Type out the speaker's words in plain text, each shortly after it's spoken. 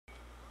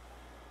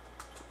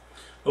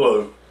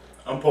Hello,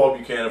 I'm Paul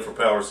Buchanan for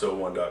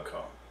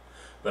PowerSell1.com.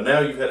 By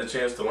now you've had a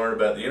chance to learn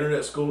about the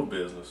Internet School of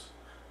Business,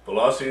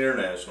 Velocity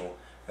International,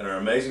 and our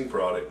amazing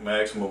product,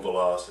 Maximum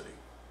Velocity.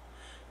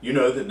 You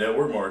know that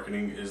network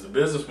marketing is the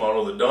business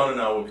model that Don and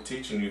I will be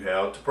teaching you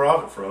how to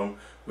profit from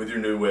with your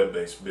new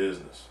web-based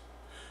business.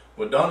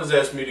 What Don has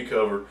asked me to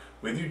cover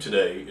with you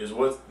today is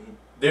what's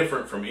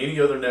different from any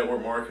other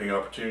network marketing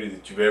opportunity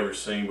that you've ever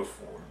seen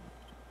before.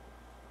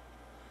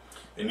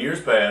 In years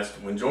past,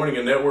 when joining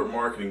a network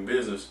marketing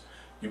business,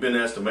 you've been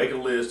asked to make a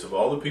list of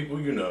all the people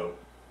you know,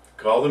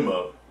 call them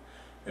up,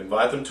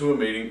 invite them to a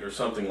meeting or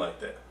something like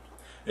that.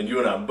 And you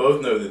and I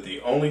both know that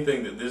the only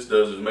thing that this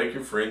does is make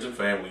your friends and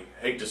family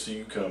hate to see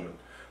you coming.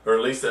 Or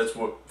at least that's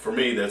what, for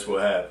me, that's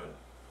what happened.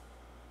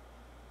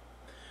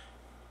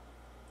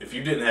 If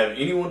you didn't have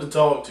anyone to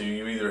talk to,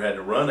 you either had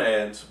to run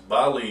ads,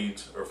 buy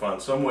leads, or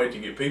find some way to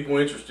get people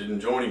interested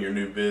in joining your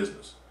new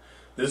business.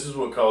 This is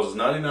what causes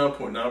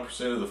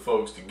 99.9% of the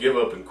folks to give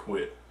up and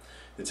quit.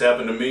 It's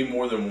happened to me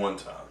more than one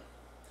time.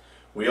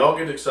 We all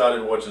get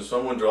excited watching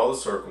someone draw the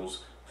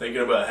circles,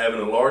 thinking about having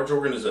a large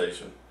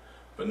organization,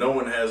 but no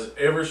one has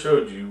ever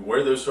showed you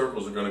where those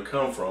circles are going to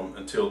come from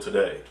until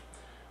today.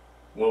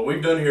 What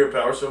we've done here at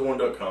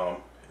PowerSell1.com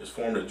is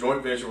formed a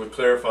joint venture with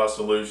Clarify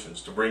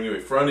Solutions to bring you a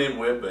front-end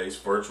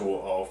web-based virtual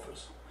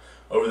office.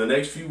 Over the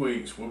next few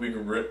weeks, we'll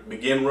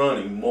begin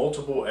running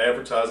multiple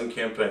advertising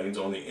campaigns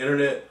on the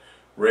internet,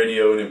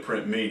 radio, and in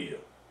print media.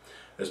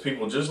 As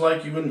people just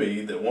like you and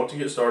me that want to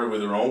get started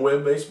with their own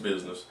web-based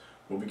business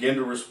will begin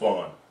to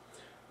respond.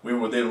 We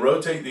will then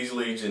rotate these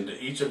leads into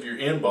each of your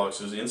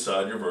inboxes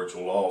inside your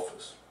virtual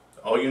office.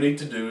 All you need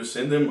to do is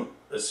send them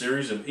a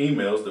series of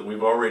emails that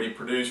we've already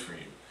produced for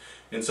you.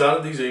 Inside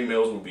of these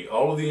emails will be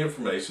all of the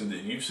information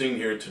that you've seen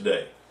here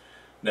today.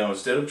 Now,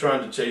 instead of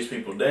trying to chase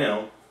people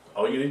down,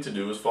 all you need to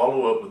do is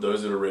follow up with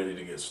those that are ready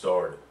to get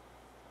started.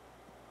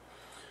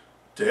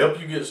 To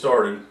help you get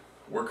started,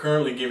 we're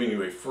currently giving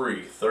you a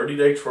free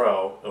 30-day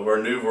trial of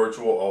our new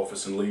virtual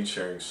office and lead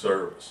sharing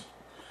service.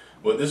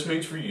 What this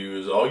means for you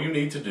is all you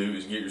need to do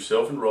is get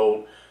yourself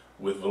enrolled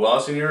with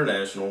Velocity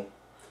International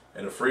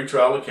and a free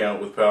trial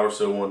account with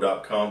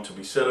PowerSell1.com to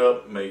be set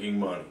up making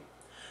money.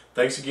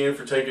 Thanks again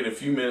for taking a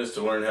few minutes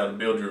to learn how to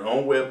build your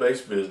own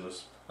web-based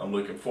business. I'm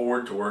looking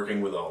forward to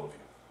working with all of you.